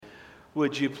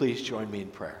Would you please join me in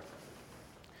prayer?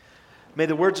 May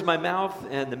the words of my mouth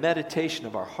and the meditation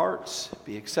of our hearts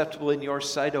be acceptable in your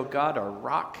sight, O God, our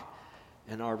rock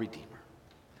and our Redeemer.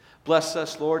 Bless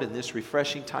us, Lord, in this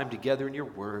refreshing time together in your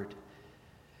word.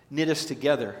 Knit us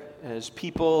together as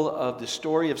people of the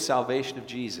story of salvation of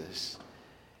Jesus,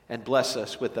 and bless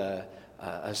us with a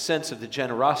sense of the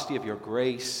generosity of your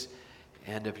grace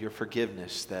and of your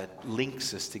forgiveness that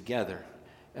links us together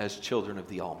as children of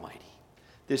the Almighty.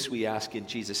 This we ask in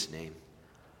Jesus' name.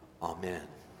 Amen.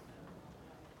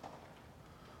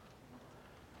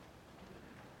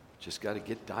 Just got to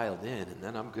get dialed in, and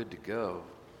then I'm good to go.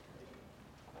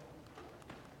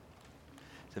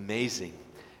 It's amazing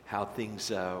how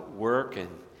things work,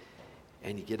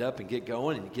 and you get up and get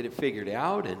going, and you get it figured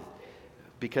out. And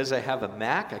because I have a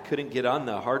Mac, I couldn't get on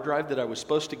the hard drive that I was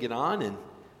supposed to get on, and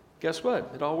guess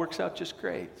what? It all works out just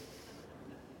great.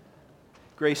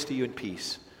 Grace to you and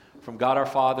peace from God our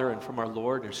Father and from our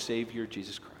Lord and our Savior,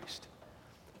 Jesus Christ.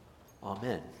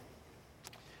 Amen. I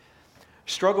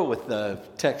struggle with the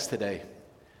text today.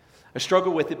 I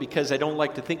struggle with it because I don't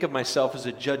like to think of myself as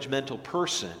a judgmental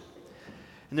person.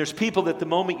 And there's people that the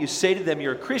moment you say to them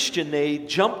you're a Christian, they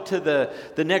jump to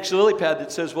the next lily pad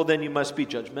that says, well, then you must be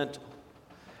judgmental.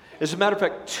 As a matter of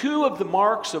fact, two of the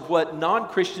marks of what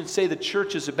non-Christians say the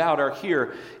church is about are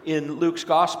here in Luke's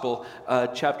Gospel,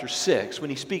 chapter 6, when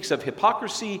he speaks of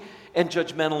hypocrisy and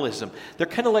judgmentalism. They're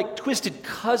kind of like twisted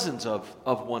cousins of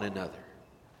one another.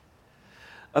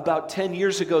 About 10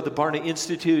 years ago, the Barna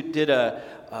Institute did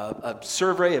a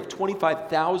survey of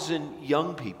 25,000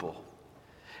 young people.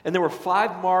 And there were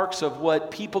 5 marks of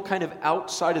what people kind of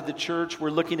outside of the church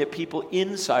were looking at people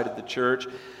inside of the church.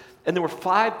 And there were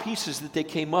 5 pieces that they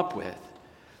came up with: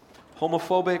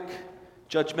 homophobic,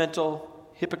 judgmental,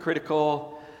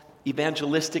 hypocritical,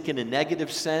 evangelistic in a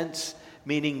negative sense,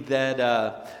 meaning that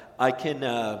I can,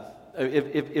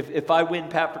 if I win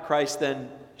Pat for Christ, then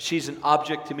she's an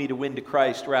object to me to win to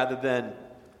Christ rather than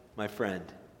my friend.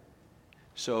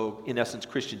 So, in essence,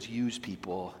 Christians use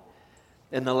people.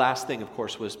 And the last thing, of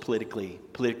course, was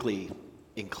politically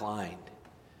inclined.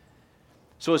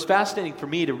 So it's fascinating for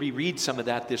me to reread some of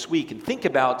that this week and think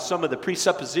about some of the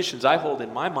presuppositions I hold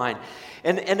in my mind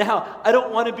and how I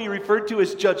don't want to be referred to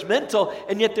as judgmental,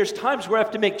 and yet there's times where I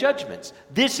have to make judgments.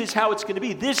 This is how it's going to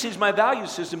be. This is my value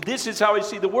system. This is how I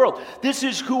see the world. This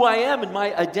is who I am and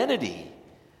my identity.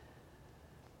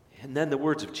 And then the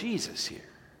words of Jesus here: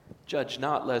 judge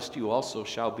not, lest you also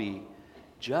shall be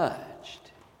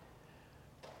judged.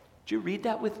 Did you read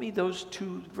that with me, those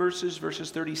 2 verses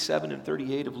 37 and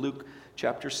 38 of Luke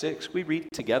chapter 6? We read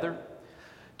together.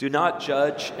 Do not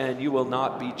judge, and you will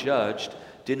not be judged.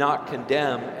 Do not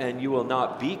condemn, and you will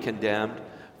not be condemned.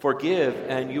 Forgive,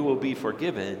 and you will be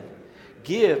forgiven.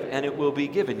 Give, and it will be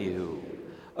given you.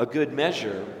 A good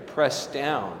measure, pressed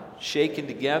down, shaken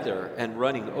together, and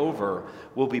running over,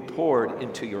 will be poured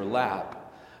into your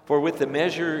lap. For with the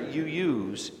measure you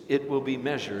use, it will be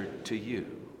measured to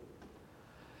you.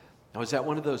 Now, is that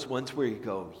one of those ones where you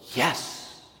go,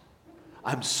 yes,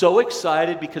 I'm so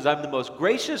excited because I'm the most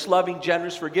gracious, loving,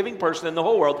 generous, forgiving person in the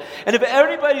whole world. And if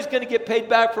everybody's going to get paid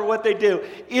back for what they do,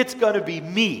 it's going to be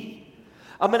me.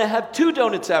 I'm going to have 2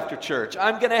 donuts after church.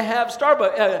 I'm going to have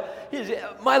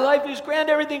Starbucks. My life is grand.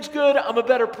 Everything's good. I'm a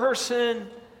better person.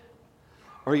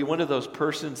 Or are you one of those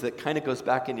persons that kind of goes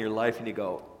back in your life and you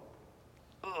go,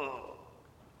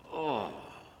 oh.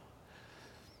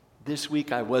 This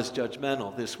week I was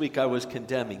judgmental. This week I was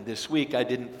condemning. This week I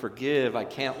didn't forgive. I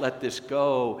can't let this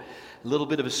go. A little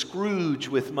bit of a Scrooge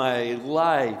with my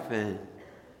life. And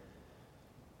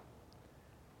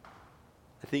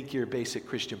I think your basic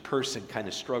Christian person kind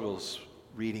of struggles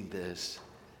reading this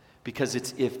because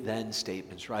it's if-then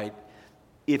statements, right?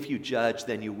 If you judge,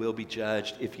 then you will be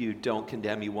judged. If you don't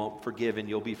condemn, you won't forgive, and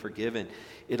you'll be forgiven.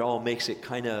 It all makes it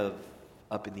kind of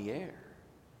up in the air.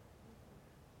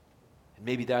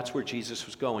 Maybe that's where Jesus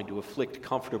was going, to afflict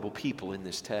comfortable people in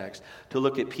this text, to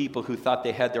look at people who thought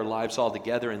they had their lives all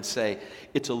together and say,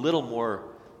 it's a little more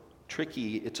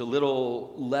tricky, it's a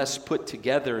little less put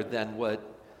together than what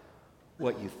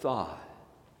you thought.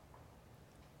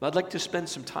 But I'd like to spend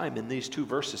some time in these 2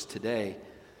 verses today.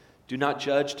 Do not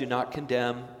judge, do not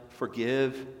condemn,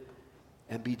 forgive,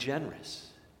 and be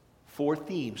generous. 4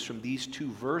 themes from these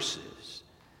 2 verses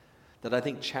that I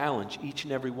think challenge each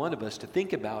and every one of us to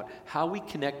think about how we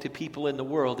connect to people in the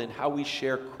world and how we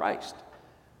share Christ.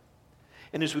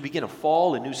 And as we begin a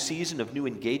fall, a new season of new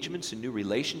engagements and new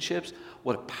relationships,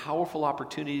 what a powerful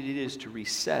opportunity it is to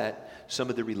reset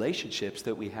some of the relationships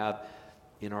that we have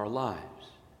in our lives.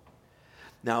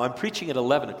 Now, I'm preaching at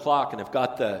 11 o'clock, and I've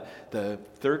got the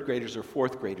 3rd graders or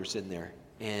 4th graders in there.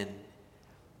 And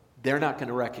they're not going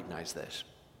to recognize this.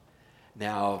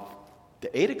 Now,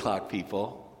 the 8 o'clock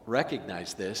people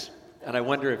recognize this, and I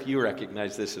wonder if you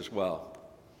recognize this as well.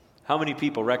 How many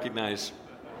people recognize,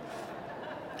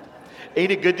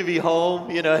 ain't it good to be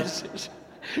home? You know, it's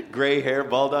gray hair,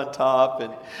 bald on top,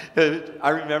 and I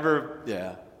remember,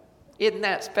 isn't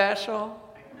that special?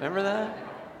 Remember that?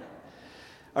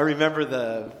 I remember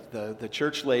the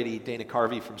church lady, Dana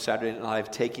Carvey from Saturday Night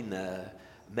Live, taking the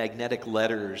magnetic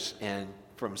letters and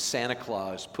from Santa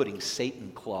Claus, putting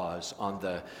Satan Claus on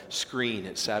the screen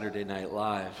at Saturday Night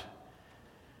Live.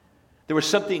 There was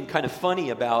something kind of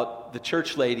funny about the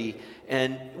church lady,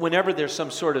 and whenever there's some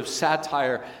sort of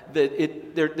satire,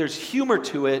 there's humor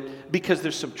to it because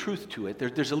there's some truth to it.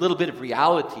 There's a little bit of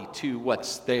reality to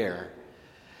what's there.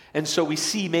 And so we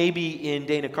see maybe in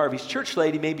Dana Carvey's church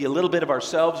lady, maybe a little bit of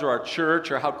ourselves or our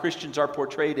church or how Christians are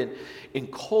portrayed in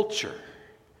culture.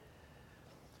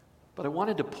 But I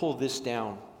wanted to pull this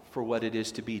down for what it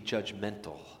is to be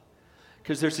judgmental.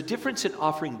 Because there's a difference in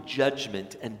offering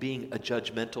judgment and being a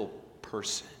judgmental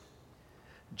person.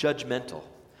 Judgmental.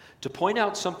 To point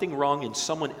out something wrong in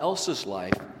someone else's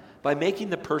life by making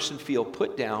the person feel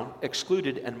put down,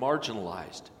 excluded, and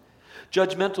marginalized.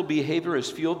 Judgmental behavior is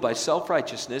fueled by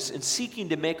self-righteousness and seeking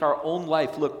to make our own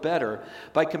life look better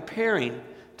by comparing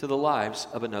to the lives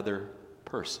of another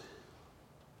person.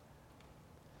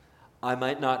 I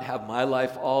might not have my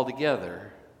life all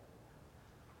together,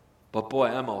 but boy,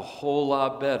 I'm a whole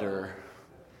lot better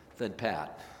than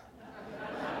Pat.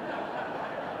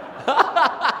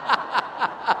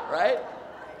 Right?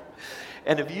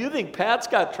 And if you think Pat's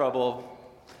got trouble,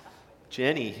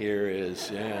 Jenny here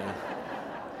is,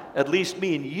 At least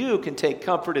me and you can take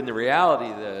comfort in the reality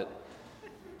that,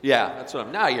 that's what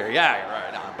I'm, now you're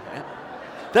right.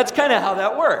 That's kind of how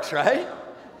that works, right?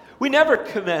 We never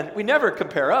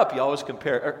compare up. You always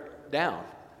compare down.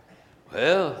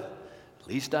 Well, at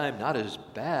least I'm not as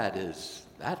bad as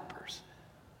that person.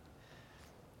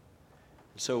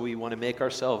 So we want to make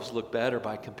ourselves look better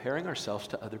by comparing ourselves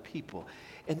to other people.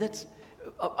 And that's,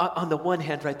 on the one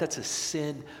hand, right, that's a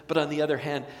sin. But on the other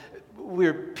hand,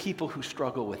 we're people who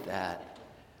struggle with that.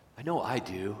 I know I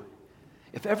do.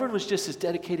 If everyone was just as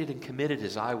dedicated and committed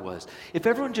as I was, if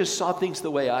everyone just saw things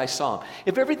the way I saw them,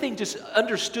 if everything just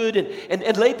understood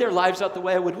and laid their lives out the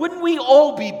way I would, wouldn't we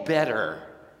all be better?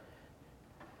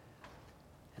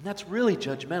 And that's really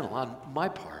judgmental on my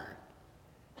part.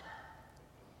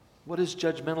 What does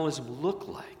judgmentalism look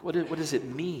like? What does it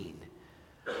mean?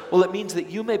 Well, it means that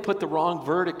you may put the wrong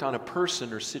verdict on a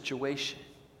person or situation.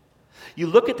 You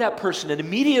look at that person and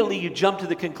immediately you jump to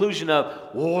the conclusion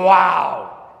of,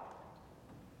 wow.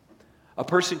 A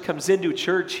person comes into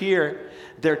church here,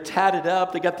 they're tatted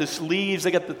up, they got the sleeves, they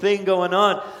got the thing going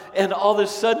on, and all of a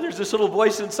sudden there's this little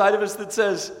voice inside of us that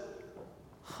says,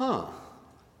 I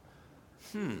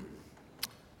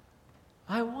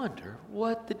wonder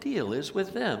what the deal is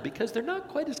with them, because they're not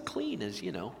quite as clean as,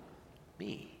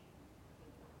 me.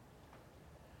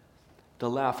 To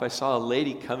laugh, I saw a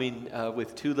lady coming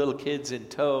with 2 little kids in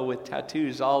tow with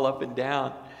tattoos all up and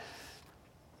down.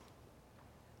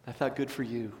 I thought, good for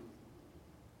you.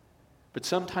 But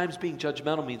sometimes being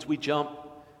judgmental means we jump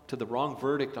to the wrong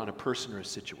verdict on a person or a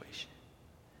situation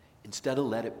instead of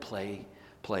let it play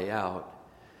out.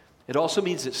 It also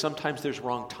means that sometimes there's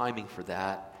wrong timing for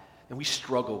that, and we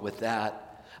struggle with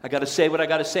that. I got to say what I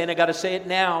got to say, and I got to say it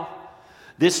now.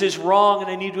 This is wrong,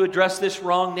 and I need to address this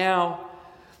wrong now.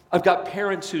 I've got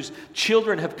parents whose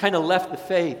children have kind of left the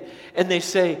faith, and they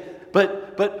say,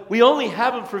 but we only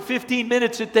have them for 15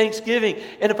 minutes at Thanksgiving,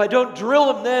 and if I don't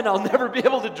drill them then, I'll never be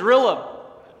able to drill them.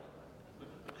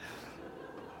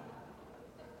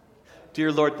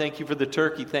 Dear Lord, thank you for the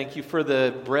turkey. Thank you for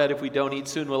the bread. If we don't eat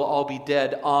soon, we'll all be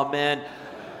dead. Amen.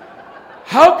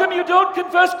 How come you don't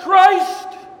confess Christ?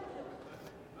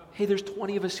 Hey, there's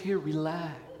 20 of us here.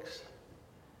 Relax.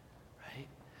 Right?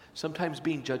 Sometimes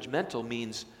being judgmental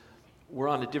means we're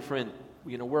on a different,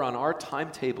 we're on our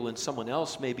timetable and someone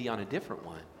else may be on a different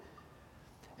one.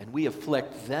 And we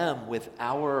afflict them with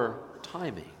our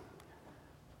timing.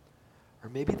 Or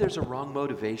maybe there's a wrong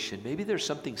motivation. Maybe there's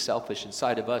something selfish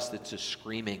inside of us that's just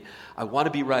screaming, I want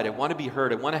to be right. I want to be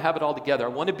heard. I want to have it all together. I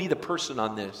want to be the person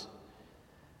on this.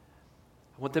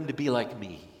 I want them to be like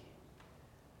me.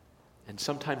 And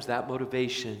sometimes that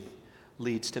motivation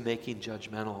leads to making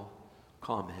judgmental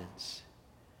comments.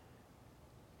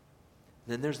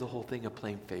 And then there's the whole thing of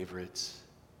playing favorites.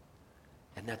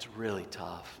 And that's really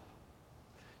tough.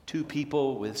 2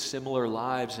 people with similar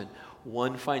lives, and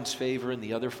one finds favor and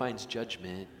the other finds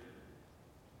judgment.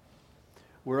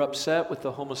 We're upset with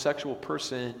the homosexual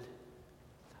person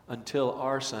until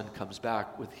our son comes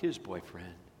back with his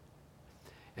boyfriend.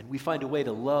 And we find a way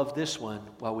to love this one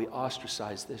while we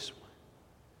ostracize this one.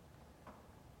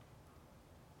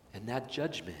 And that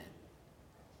judgment,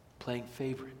 playing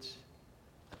favorites,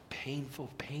 a painful,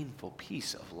 painful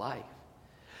piece of life,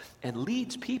 and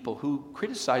leads people who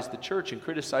criticize the church and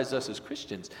criticize us as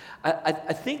Christians. I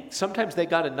think sometimes they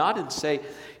got to nod and say,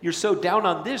 you're so down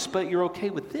on this, but you're okay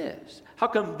with this. How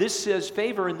come this says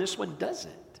favor and this one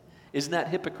doesn't? Isn't that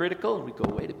hypocritical? And we go,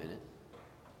 wait a minute.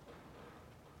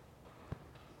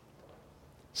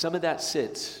 Some of that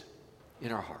sits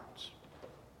in our hearts.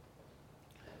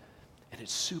 And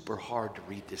it's super hard to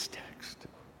read this text.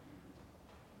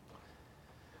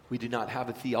 We do not have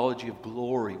a theology of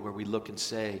glory where we look and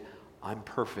say, I'm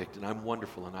perfect and I'm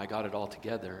wonderful and I got it all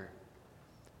together.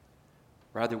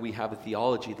 Rather, we have a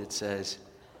theology that says,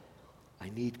 I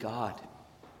need God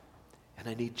and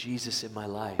I need Jesus in my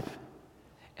life.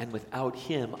 And without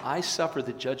him, I suffer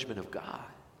the judgment of God.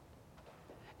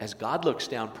 As God looks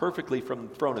down perfectly from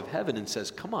the throne of heaven and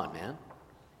says, come on, man.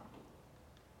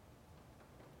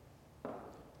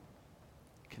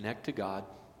 Connect to God,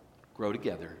 grow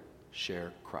together,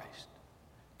 share Christ.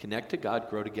 Connect to God,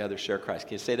 grow together, share Christ.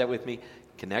 Can you say that with me?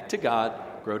 Connect to God,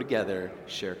 grow together,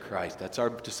 share Christ. That's our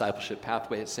discipleship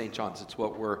pathway at St. John's. It's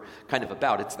what we're kind of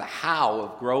about. It's the how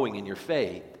of growing in your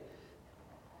faith.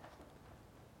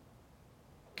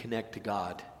 Connect to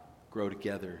God, grow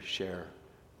together, share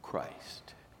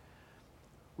Christ.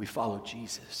 We follow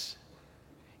Jesus.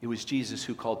 It was Jesus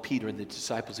who called Peter and the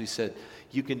disciples who said,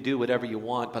 you can do whatever you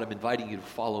want, but I'm inviting you to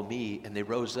follow me. And they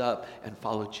rose up and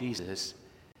followed Jesus.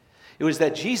 It was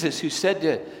that Jesus who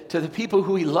said to the people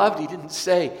who he loved, he didn't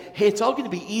say, hey, it's all going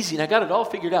to be easy and I got it all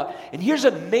figured out. And here's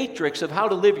a matrix of how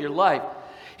to live your life.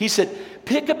 He said,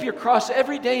 pick up your cross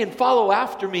every day and follow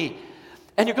after me.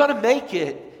 And you're going to make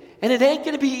it. And it ain't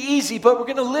going to be easy, but we're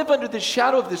going to live under the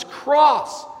shadow of this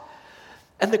cross.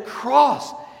 And the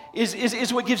cross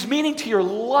is what gives meaning to your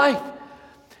life.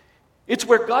 It's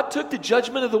where God took the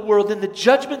judgment of the world and the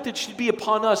judgment that should be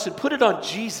upon us and put it on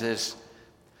Jesus.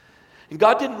 And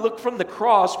God didn't look from the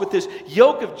cross with this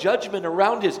yoke of judgment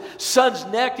around his son's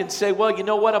neck and say, well, you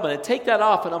know what, I'm going to take that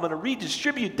off and I'm going to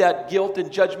redistribute that guilt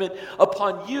and judgment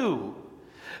upon you.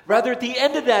 Rather, at the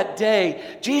end of that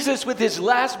day, Jesus, with his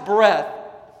last breath,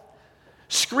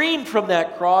 screamed from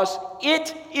that cross,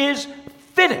 it is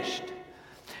finished.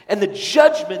 And the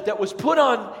judgment that was put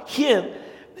on him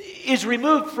is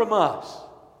removed from us.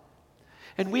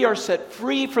 And we are set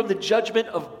free from the judgment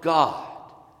of God.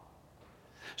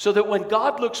 So that when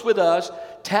God looks with us,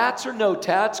 tats or no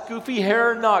tats, goofy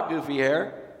hair or not goofy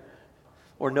hair,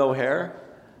 or no hair,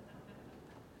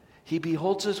 he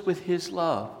beholds us with his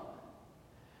love.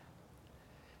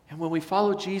 And when we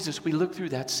follow Jesus, we look through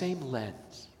that same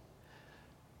lens.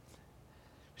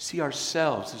 We see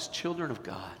ourselves as children of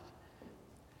God.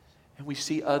 And we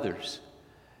see others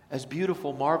as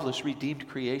beautiful, marvelous, redeemed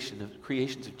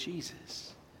creations of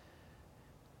Jesus.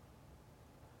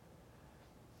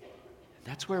 And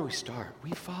that's where we start.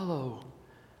 We follow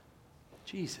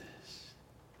Jesus.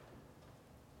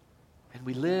 And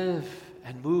we live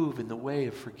and move in the way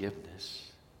of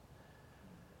forgiveness.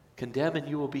 Condemn and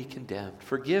you will be condemned.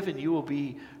 Forgive and you will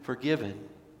be forgiven.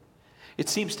 It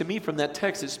seems to me from that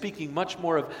text it's speaking much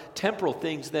more of temporal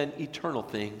things than eternal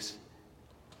things.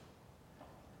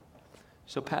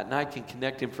 So Pat and I can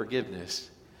connect in forgiveness.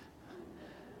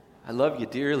 I love you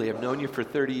dearly. I've known you for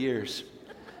 30 years.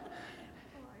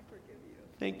 I forgive you.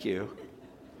 Thank you.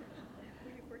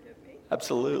 Will you forgive me?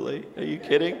 Absolutely. Are you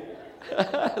kidding?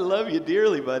 I love you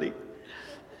dearly, buddy.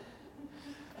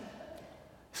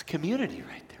 It's community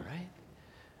right there, right?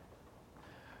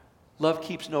 Love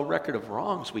keeps no record of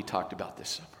wrongs, we talked about this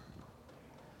summer.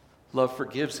 Love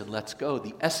forgives and lets go.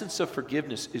 The essence of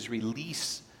forgiveness is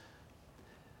release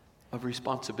of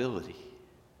responsibility.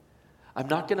 I'm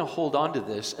not going to hold on to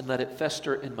this and let it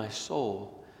fester in my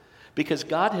soul. Because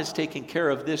God has taken care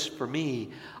of this for me,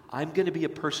 I'm going to be a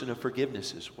person of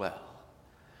forgiveness as well.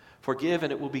 Forgive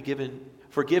and it will be given.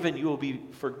 Forgiven, you will be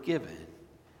forgiven.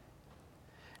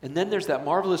 And then there's that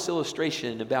marvelous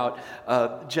illustration about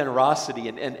generosity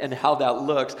and how that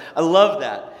looks. I love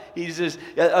that. He says,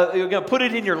 you're going to put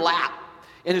it in your lap.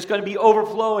 And it's going to be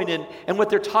overflowing. And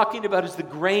what they're talking about is the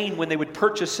grain when they would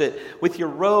purchase it with your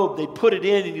robe. They'd put it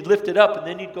in and you'd lift it up. And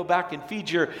then you'd go back and feed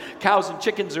your cows and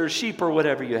chickens or sheep or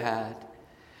whatever you had.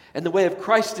 And the way of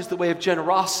Christ is the way of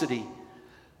generosity.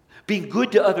 Being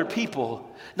good to other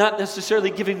people. Not necessarily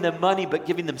giving them money, but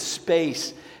giving them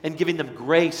space. And giving them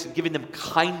grace. And giving them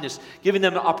kindness. Giving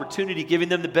them an opportunity. Giving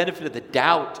them the benefit of the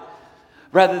doubt.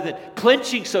 Rather than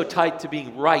clenching so tight to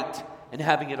being right and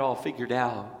having it all figured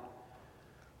out.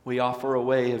 We offer a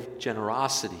way of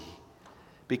generosity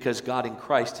because God in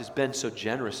Christ has been so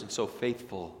generous and so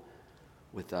faithful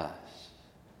with us.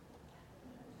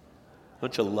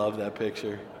 Don't you love that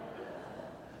picture?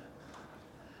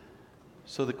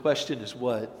 So the question is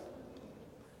what?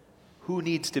 Who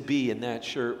needs to be in that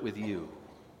shirt with you?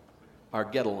 Our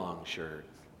get-along shirt.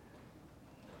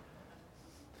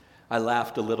 I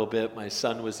laughed a little bit. My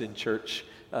son was in church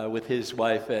with his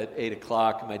wife at 8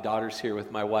 o'clock, and my daughter's here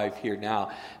with my wife here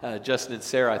now. Justin and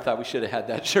Sarah, I thought we should have had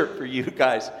that shirt for you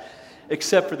guys,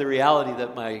 except for the reality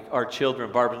that our children,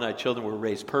 Barbara and I, children, were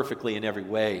raised perfectly in every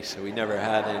way, so we never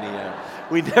had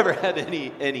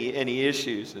any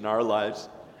issues in our lives.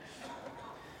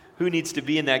 Who needs to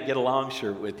be in that get-along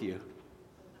shirt with you?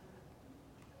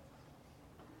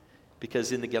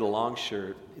 Because in the get-along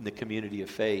shirt, in the community of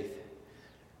faith,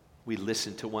 we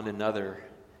listen to one another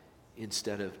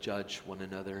instead of judge one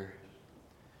another.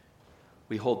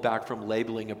 We hold back from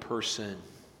labeling a person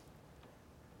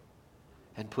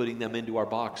and putting them into our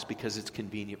box because it's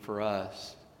convenient for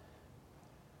us.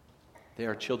 They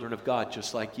are children of God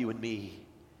just like you and me.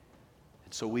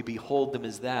 And so we behold them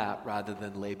as that rather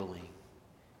than labeling.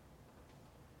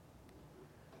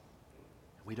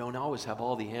 We don't always have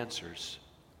all the answers.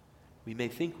 We may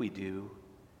think we do.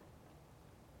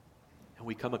 And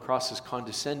we come across as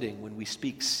condescending when we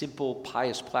speak simple,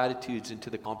 pious platitudes into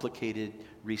the complicated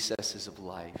recesses of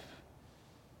life.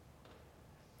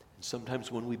 And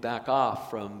sometimes when we back off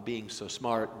from being so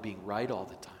smart and being right all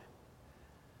the time,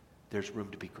 there's room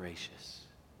to be gracious.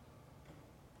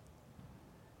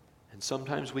 And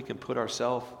sometimes we can put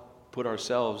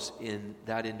ourselves in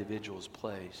that individual's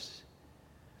place.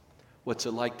 What's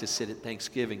it like to sit at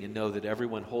Thanksgiving and know that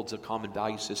everyone holds a common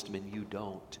value system and you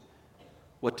don't?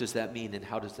 What does that mean and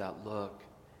how does that look?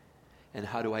 And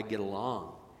how do I get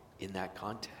along in that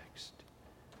context?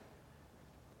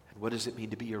 And what does it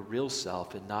mean to be your real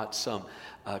self and not some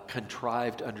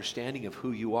contrived understanding of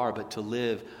who you are, but to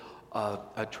live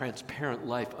a transparent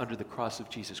life under the cross of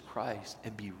Jesus Christ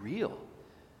and be real?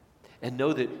 And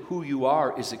know that who you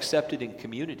are is accepted in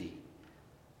community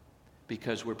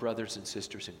because we're brothers and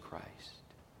sisters in Christ.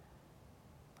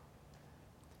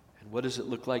 And what does it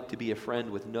look like to be a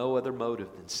friend with no other motive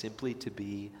than simply to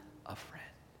be a friend?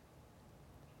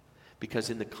 Because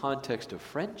in the context of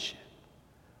friendship,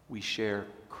 we share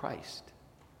Christ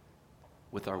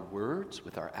with our words,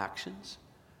 with our actions,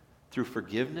 through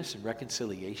forgiveness and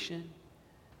reconciliation,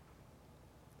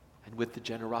 and with the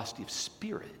generosity of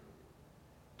spirit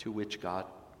to which God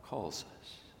calls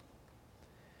us.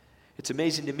 It's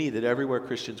amazing to me that everywhere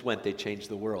Christians went, they changed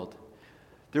the world.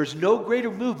 There's no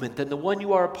greater movement than the one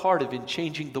you are a part of in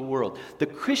changing the world. The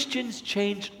Christians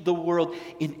changed the world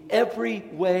in every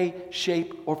way,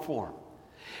 shape, or form.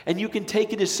 And you can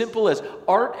take it as simple as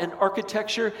art and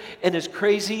architecture and as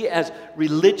crazy as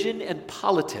religion and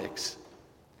politics.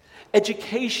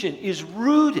 Education is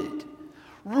rooted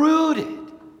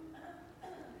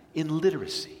in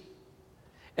literacy.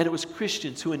 And it was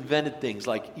Christians who invented things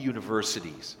like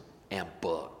universities and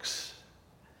books.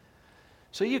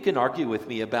 So you can argue with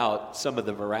me about some of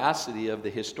the veracity of the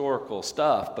historical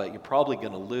stuff, but you're probably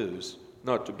going to lose,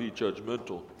 not to be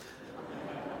judgmental.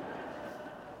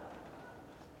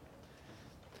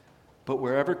 But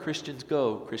wherever Christians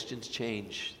go, Christians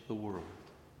change the world.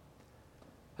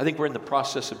 I think we're in the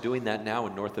process of doing that now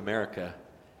in North America.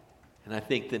 And I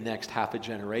think the next half a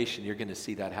generation, you're going to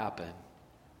see that happen.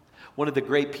 One of the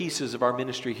great pieces of our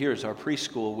ministry here is our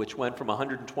preschool, which went from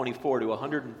 124 to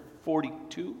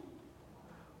 142.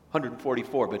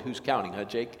 144, but who's counting, huh,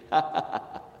 Jake?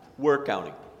 We're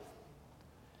counting.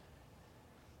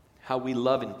 How we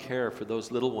love and care for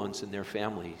those little ones and their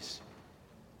families.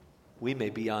 We may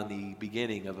be on the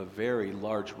beginning of a very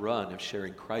large run of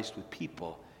sharing Christ with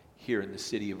people here in the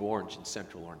city of Orange in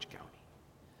central Orange County.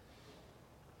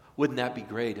 Wouldn't that be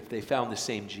great if they found the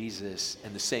same Jesus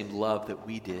and the same love that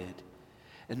we did,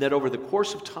 and that over the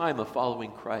course of time of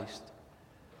following Christ,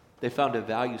 they found a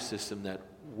value system that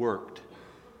worked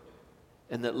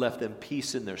and that left them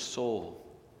peace in their soul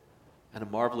and a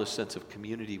marvelous sense of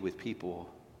community with people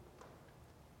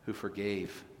who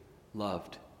forgave,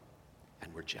 loved,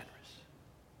 and were generous.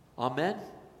 Amen?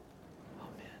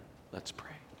 Amen. Let's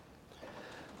pray.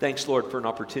 Thanks, Lord, for an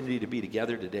opportunity to be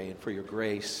together today and for your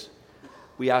grace.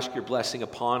 We ask your blessing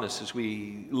upon us as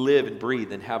we live and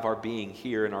breathe and have our being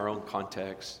here in our own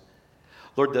context.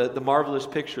 Lord, the marvelous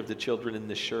picture of the children in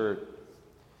the shirt,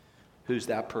 who's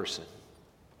that person?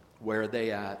 Where are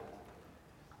they at?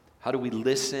 How do we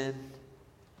listen?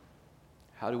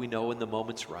 How do we know when the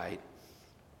moment's right?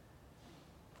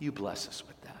 You bless us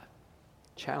with that.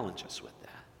 Challenge us with that.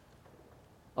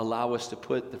 Allow us to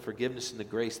put the forgiveness and the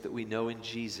grace that we know in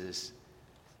Jesus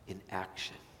in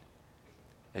action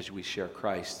as we share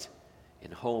Christ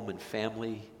in home and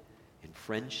family, in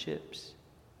friendships,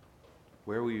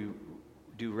 where we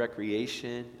do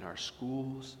recreation, in our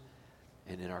schools,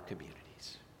 and in our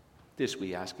communities. This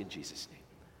we ask in Jesus' name.